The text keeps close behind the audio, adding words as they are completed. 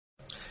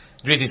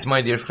Greetings, my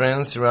dear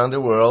friends around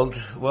the world.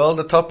 Well,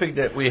 the topic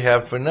that we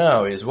have for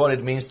now is what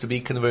it means to be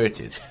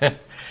converted.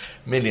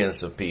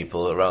 Millions of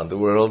people around the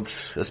world,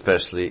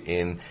 especially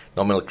in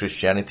nominal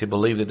Christianity,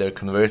 believe that they're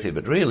converted.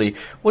 But really,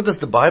 what does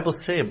the Bible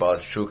say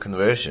about true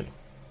conversion?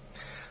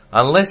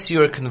 Unless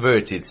you are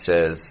converted,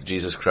 says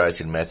Jesus Christ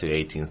in Matthew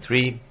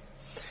 18:3,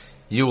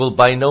 you will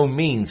by no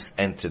means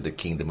enter the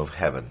kingdom of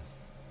heaven.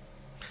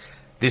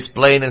 This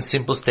plain and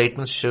simple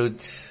statement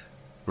should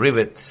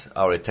rivet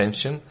our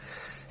attention.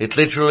 It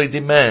literally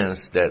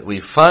demands that we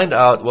find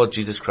out what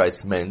Jesus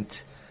Christ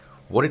meant,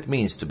 what it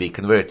means to be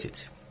converted.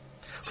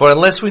 For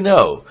unless we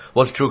know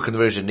what true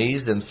conversion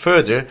is, and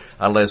further,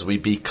 unless we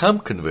become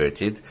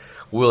converted,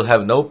 we will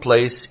have no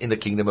place in the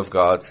kingdom of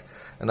God,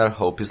 and our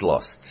hope is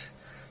lost.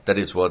 That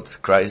is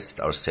what Christ,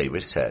 our Savior,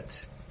 said.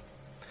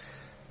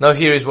 Now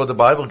here is what the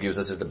Bible gives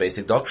us as the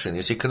basic doctrine.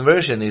 You see,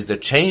 conversion is the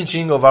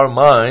changing of our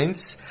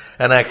minds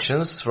and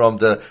actions from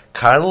the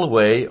carnal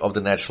way of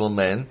the natural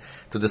man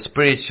to the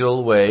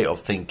spiritual way of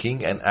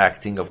thinking and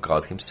acting of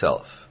God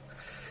Himself.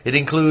 It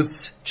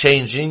includes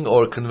changing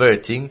or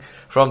converting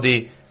from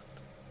the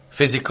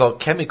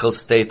physical-chemical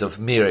state of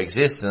mere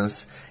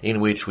existence in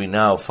which we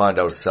now find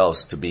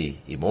ourselves to be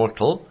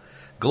immortal,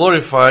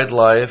 glorified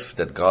life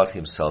that God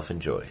Himself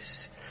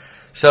enjoys.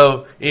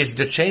 So it's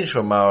the change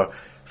from our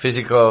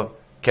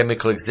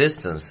physical-chemical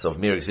existence of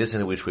mere existence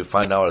in which we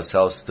find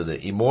ourselves to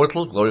the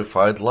immortal,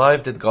 glorified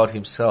life that God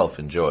Himself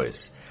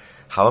enjoys.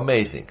 How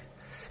amazing.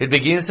 It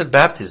begins at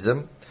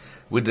baptism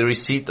with the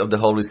receipt of the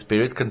Holy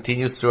Spirit,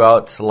 continues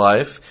throughout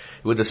life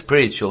with the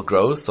spiritual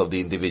growth of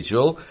the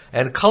individual,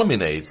 and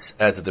culminates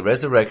at the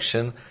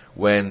resurrection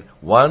when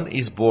one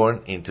is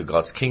born into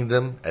God's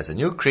kingdom as a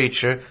new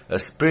creature, a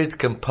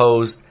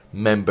spirit-composed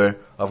member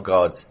of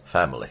God's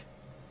family.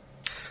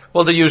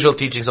 Well, the usual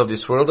teachings of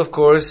this world, of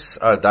course,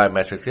 are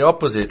diametrically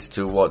opposite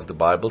to what the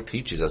Bible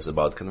teaches us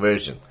about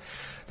conversion.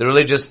 The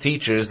religious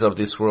teachers of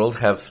this world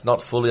have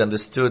not fully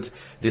understood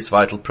this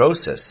vital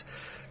process.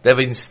 They have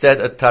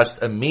instead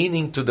attached a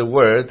meaning to the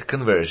word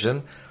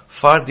conversion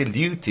far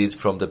diluted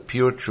from the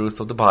pure truth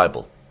of the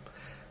Bible.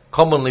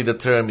 Commonly the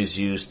term is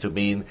used to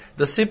mean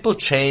the simple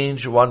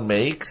change one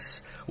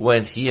makes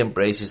when he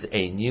embraces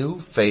a new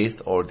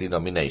faith or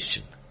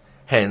denomination.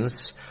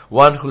 Hence,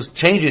 one who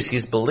changes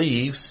his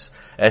beliefs,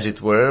 as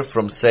it were,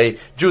 from, say,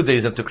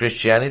 Judaism to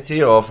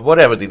Christianity or of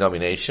whatever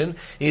denomination,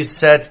 is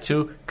said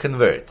to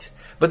convert.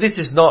 But this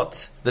is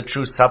not the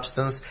true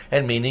substance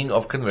and meaning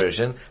of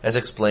conversion as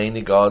explained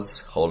in God's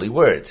holy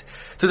word.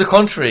 To the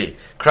contrary,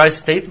 Christ's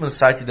statement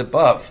cited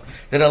above,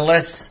 that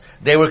unless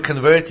they were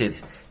converted,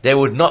 they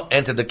would not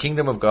enter the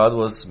kingdom of God,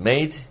 was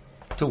made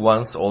to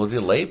ones already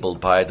labeled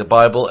by the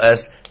Bible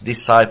as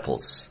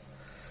disciples.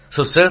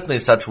 So certainly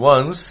such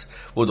ones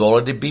would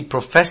already be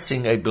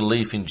professing a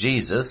belief in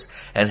Jesus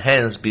and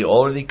hence be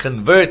already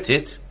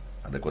converted,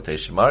 under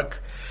quotation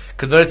mark,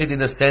 converted in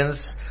the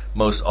sense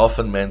most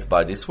often meant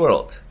by this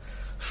world.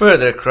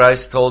 Further,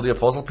 Christ told the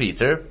Apostle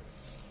Peter,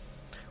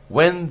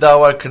 when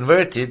thou art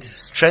converted,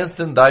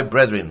 strengthen thy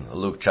brethren,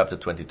 Luke chapter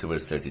 22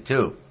 verse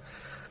 32.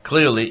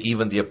 Clearly,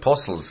 even the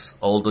apostles,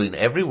 although in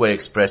every way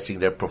expressing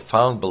their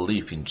profound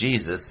belief in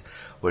Jesus,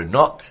 were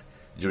not,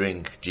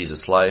 during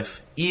Jesus'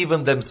 life,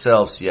 even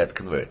themselves yet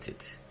converted.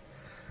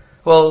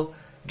 Well,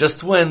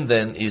 just when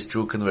then is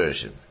true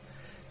conversion?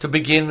 To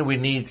begin, we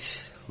need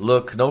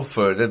look no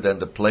further than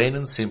the plain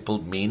and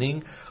simple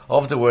meaning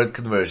of the word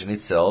conversion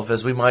itself,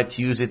 as we might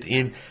use it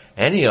in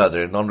any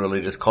other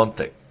non-religious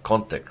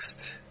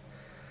context.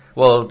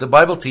 Well, the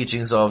Bible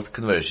teachings of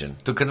conversion.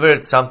 To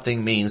convert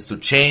something means to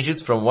change it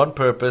from one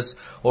purpose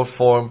or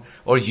form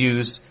or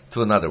use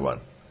to another one.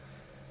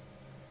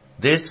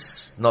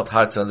 This, not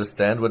hard to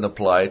understand when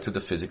applied to the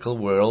physical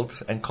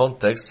world and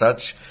context,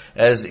 such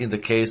as in the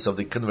case of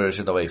the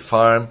conversion of a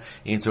farm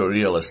into a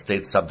real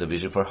estate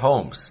subdivision for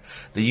homes.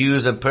 The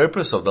use and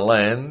purpose of the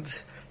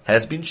land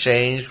has been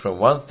changed from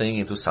one thing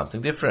into something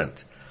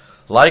different.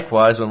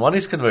 Likewise, when one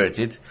is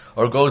converted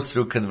or goes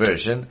through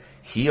conversion,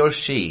 he or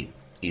she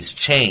is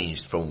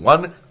changed from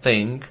one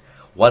thing,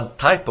 one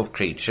type of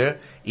creature,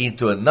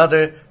 into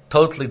another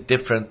totally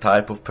different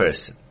type of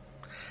person.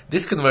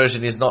 This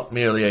conversion is not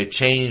merely a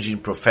change in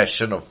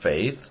profession of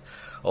faith,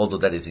 although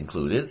that is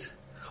included,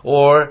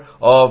 or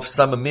of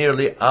some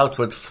merely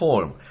outward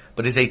form,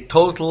 but is a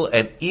total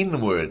and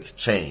inward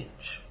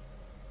change.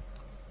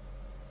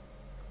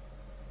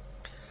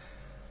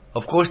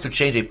 Of course, to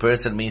change a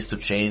person means to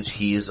change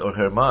his or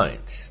her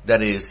mind.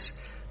 That is,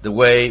 the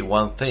way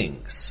one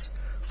thinks.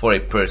 For a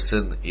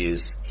person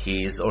is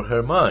his or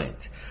her mind.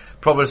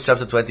 Proverbs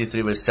chapter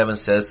 23 verse 7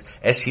 says,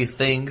 as he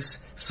thinks,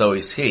 so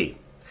is he.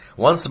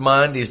 One's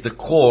mind is the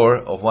core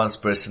of one's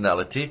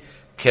personality,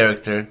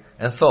 character,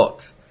 and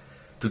thought.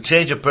 To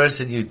change a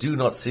person, you do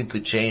not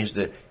simply change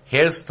the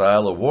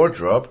hairstyle or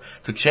wardrobe.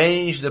 To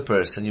change the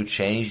person, you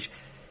change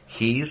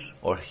his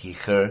or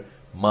her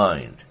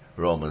mind.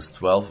 Romans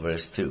 12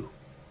 verse 2.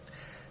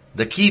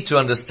 The key to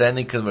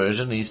understanding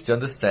conversion is to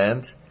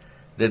understand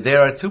that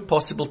there are two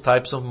possible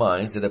types of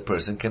minds that a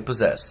person can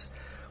possess,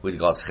 with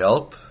God's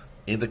help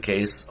in the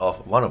case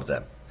of one of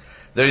them.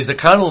 There is the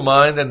carnal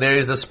mind and there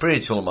is the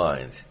spiritual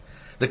mind.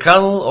 The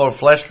carnal or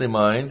fleshly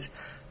mind,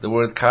 the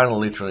word carnal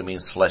literally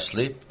means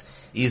fleshly,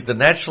 is the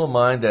natural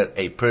mind that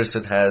a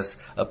person has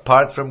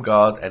apart from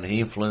God and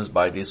influenced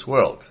by this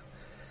world.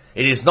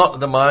 It is not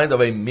the mind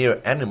of a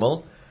mere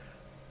animal,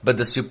 but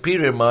the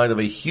superior mind of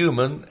a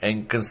human,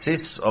 and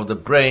consists of the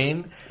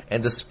brain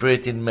and the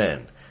spirit in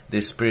man.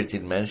 This spirit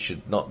in man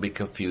should not be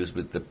confused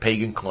with the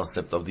pagan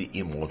concept of the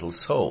immortal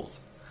soul.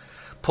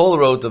 Paul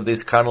wrote of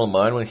this carnal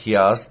mind when he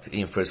asked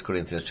in 1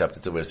 Corinthians chapter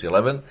 2 verse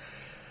 11,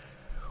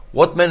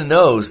 "What man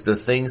knows the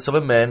things of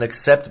a man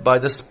except by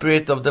the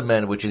spirit of the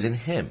man which is in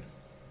him?"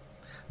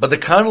 But the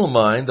carnal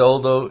mind,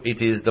 although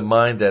it is the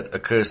mind that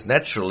occurs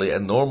naturally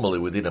and normally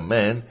within a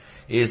man,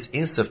 is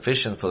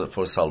insufficient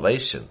for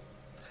salvation.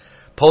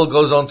 Paul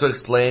goes on to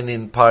explain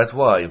in part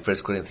why in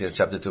 1 Corinthians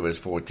chapter 2 verse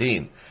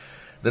 14.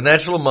 The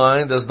natural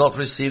mind does not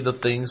receive the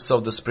things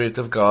of the Spirit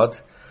of God,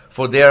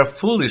 for they are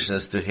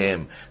foolishness to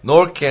him,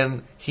 nor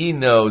can he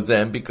know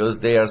them because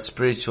they are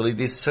spiritually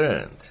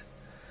discerned.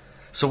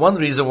 So one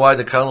reason why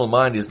the carnal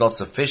mind is not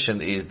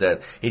sufficient is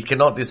that it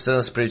cannot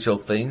discern spiritual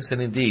things,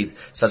 and indeed,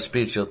 such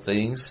spiritual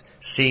things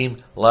seem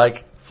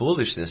like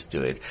foolishness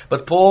to it.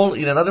 But Paul,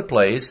 in another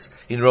place,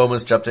 in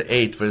Romans chapter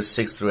 8, verse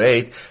 6 through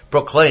 8,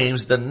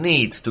 proclaims the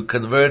need to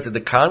convert the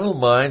carnal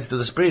mind to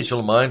the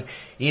spiritual mind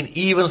in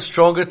even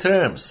stronger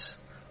terms.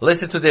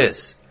 Listen to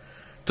this.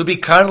 To be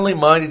carnally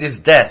minded is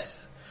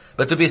death,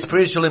 but to be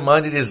spiritually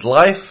minded is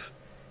life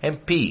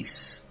and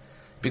peace.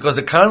 Because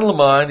the carnal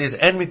mind is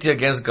enmity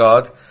against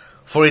God,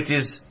 for it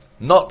is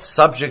not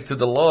subject to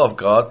the law of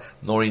God,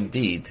 nor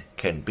indeed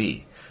can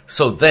be.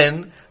 So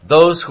then,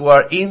 those who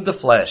are in the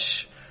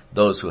flesh,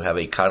 those who have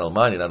a carnal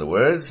mind, in other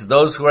words,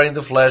 those who are in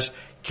the flesh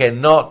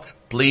cannot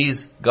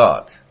please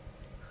God.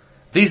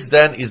 This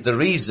then is the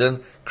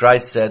reason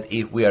Christ said,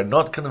 if we are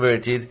not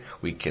converted,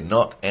 we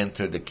cannot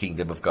enter the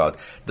kingdom of God.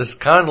 This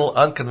carnal,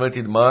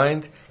 unconverted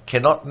mind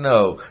cannot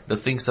know the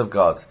things of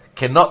God,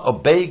 cannot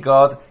obey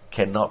God,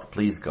 cannot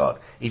please God.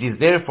 It is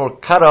therefore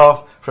cut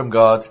off from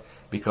God,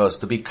 because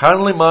to be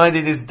carnally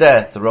minded is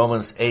death,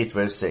 Romans 8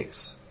 verse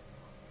 6.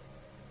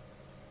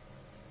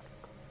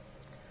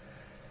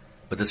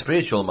 But the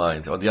spiritual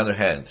mind, on the other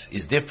hand,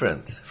 is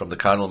different from the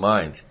carnal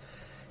mind.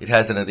 It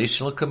has an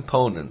additional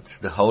component,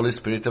 the Holy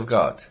Spirit of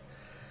God.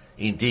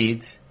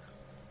 Indeed,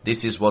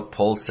 this is what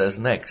Paul says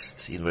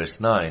next in verse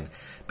 9.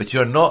 But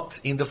you are not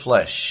in the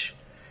flesh.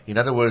 In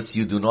other words,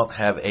 you do not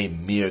have a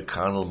mere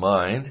carnal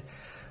mind,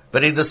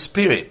 but in the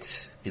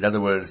Spirit. In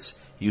other words,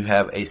 you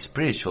have a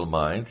spiritual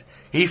mind,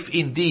 if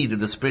indeed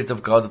the Spirit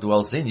of God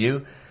dwells in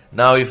you.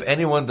 Now if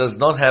anyone does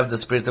not have the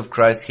Spirit of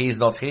Christ, he is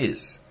not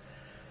his.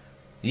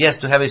 Yes,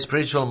 to have a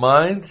spiritual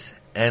mind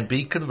and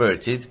be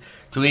converted,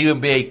 to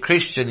even be a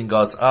Christian in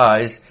God's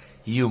eyes,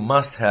 you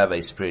must have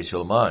a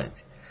spiritual mind.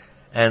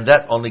 And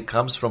that only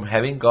comes from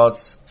having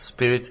God's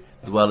Spirit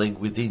dwelling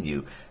within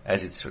you,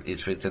 as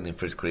it's written in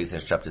 1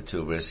 Corinthians chapter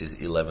 2 verses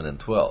 11 and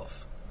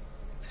 12.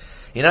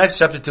 In Acts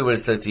chapter 2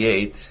 verse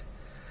 38,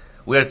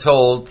 we are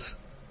told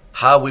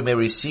how we may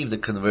receive the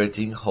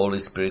converting Holy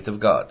Spirit of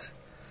God.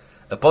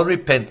 Upon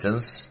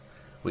repentance,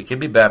 we can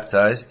be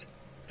baptized,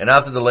 and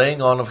after the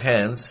laying on of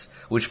hands,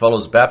 which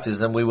follows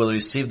baptism, we will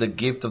receive the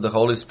gift of the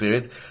Holy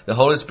Spirit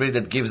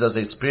that gives us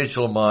a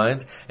spiritual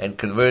mind and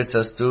converts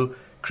us to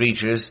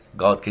creatures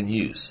God can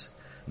use.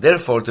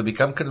 Therefore, to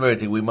become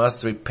converted, we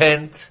must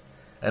repent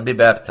and be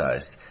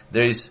baptized.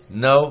 There is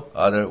no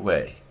other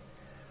way.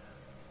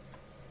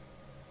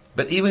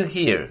 But even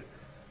here,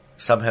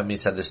 some have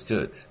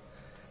misunderstood.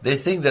 They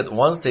think that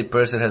once a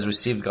person has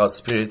received God's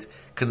Spirit,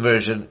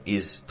 conversion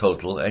is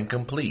total and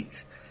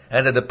complete,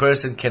 and that the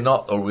person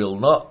cannot or will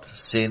not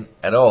sin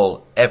at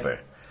all, ever.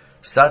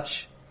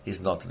 Such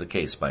is not the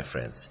case, my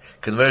friends.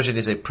 Conversion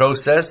is a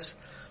process,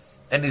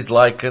 and is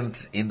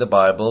likened in the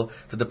Bible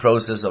to the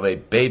process of a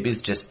baby's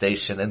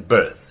gestation and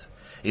birth.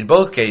 In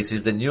both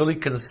cases, the newly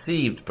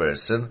conceived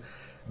person,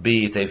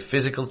 be it a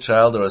physical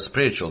child or a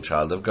spiritual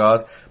child of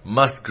God,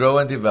 must grow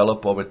and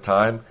develop over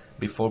time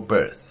before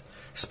birth.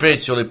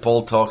 Spiritually,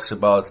 Paul talks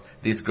about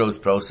this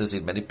growth process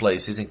in many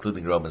places,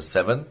 including Romans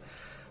 7.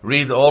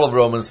 Read all of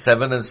Romans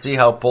 7 and see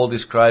how Paul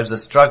describes the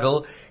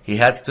struggle he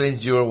had to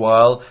endure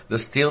while the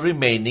still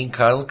remaining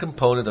carnal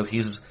component of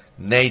his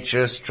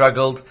nature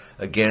struggled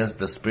against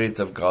the Spirit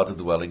of God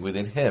dwelling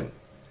within him.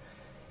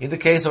 In the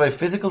case of a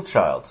physical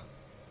child,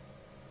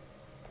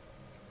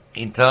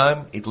 in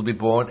time it will be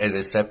born as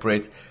a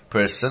separate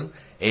person,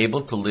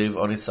 able to live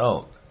on its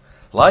own.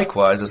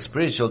 Likewise, a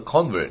spiritual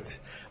convert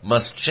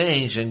must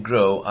change and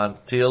grow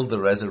until the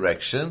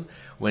resurrection,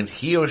 when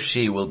he or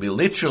she will be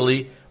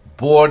literally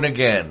born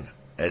again,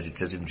 as it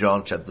says in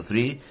John chapter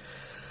 3,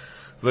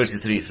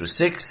 verses 3 through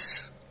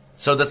 6.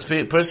 So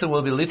that person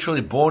will be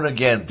literally born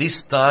again,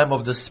 this time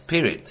of the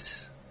Spirit,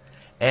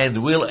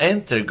 and will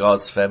enter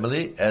God's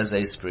family as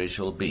a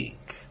spiritual being.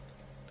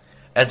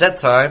 At that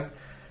time,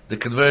 the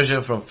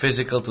conversion from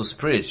physical to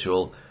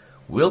spiritual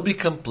will be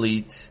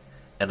complete,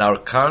 and our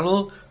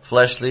carnal,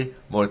 fleshly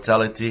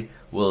mortality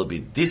will be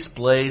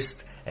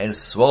displaced and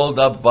swallowed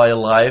up by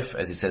life,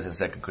 as it says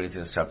in 2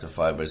 Corinthians chapter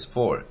 5 verse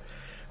 4.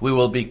 we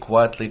will be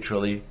quite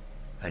literally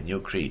a new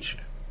creature.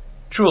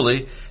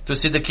 Truly, to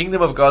see the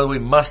kingdom of God, we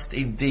must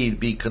indeed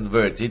be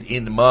converted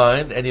in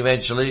mind and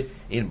eventually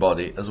in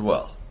body as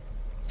well.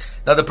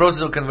 Now, the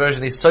process of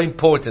conversion is so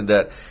important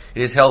that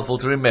it is helpful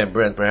to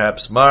remember and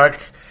perhaps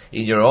mark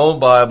in your own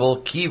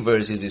Bible key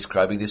verses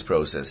describing this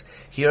process.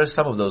 Here are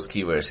some of those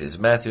key verses.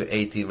 Matthew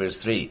 18 verse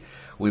 3.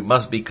 We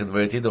must be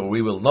converted or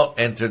we will not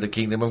enter the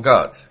kingdom of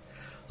God.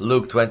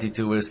 Luke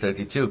 22 verse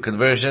 32.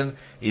 Conversion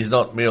is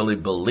not merely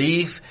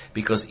belief,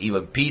 because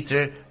even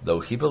Peter, though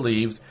he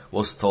believed,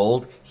 was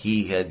told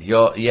he had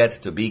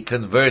yet to be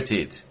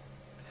converted.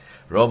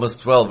 Romans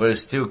 12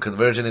 verse 2.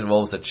 Conversion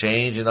involves a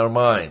change in our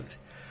mind.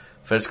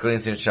 1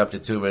 Corinthians chapter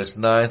 2 verse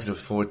 9 through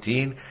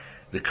 14.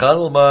 The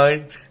carnal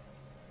mind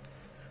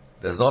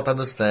does not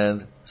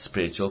understand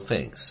spiritual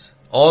things.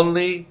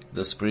 Only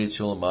the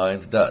spiritual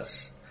mind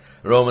does.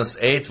 Romans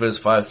 8 verse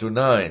 5 through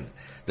 9.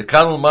 The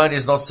carnal mind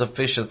is not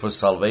sufficient for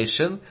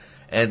salvation,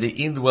 and the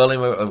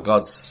indwelling of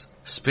God's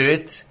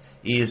Spirit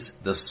is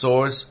the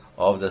source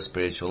of the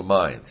spiritual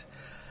mind.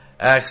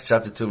 Acts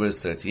chapter 2 verse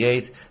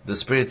 38. The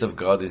Spirit of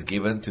God is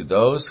given to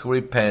those who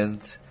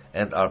repent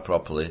and are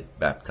properly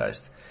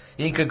baptized.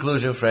 In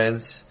conclusion,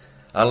 friends,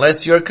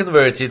 unless you are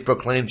converted,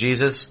 proclaim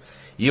Jesus,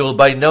 you will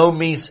by no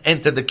means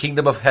enter the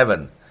kingdom of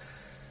heaven.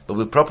 But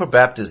with proper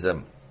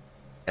baptism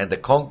and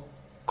the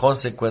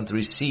consequent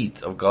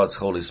receipt of God's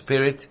Holy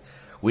Spirit,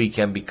 we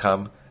can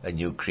become a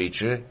new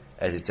creature,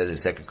 as it says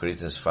in 2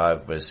 Corinthians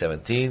 5 verse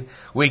 17.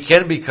 We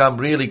can become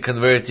really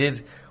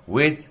converted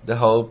with the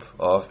hope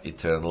of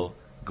eternal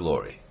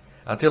glory.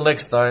 Until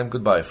next time,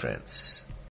 goodbye, friends.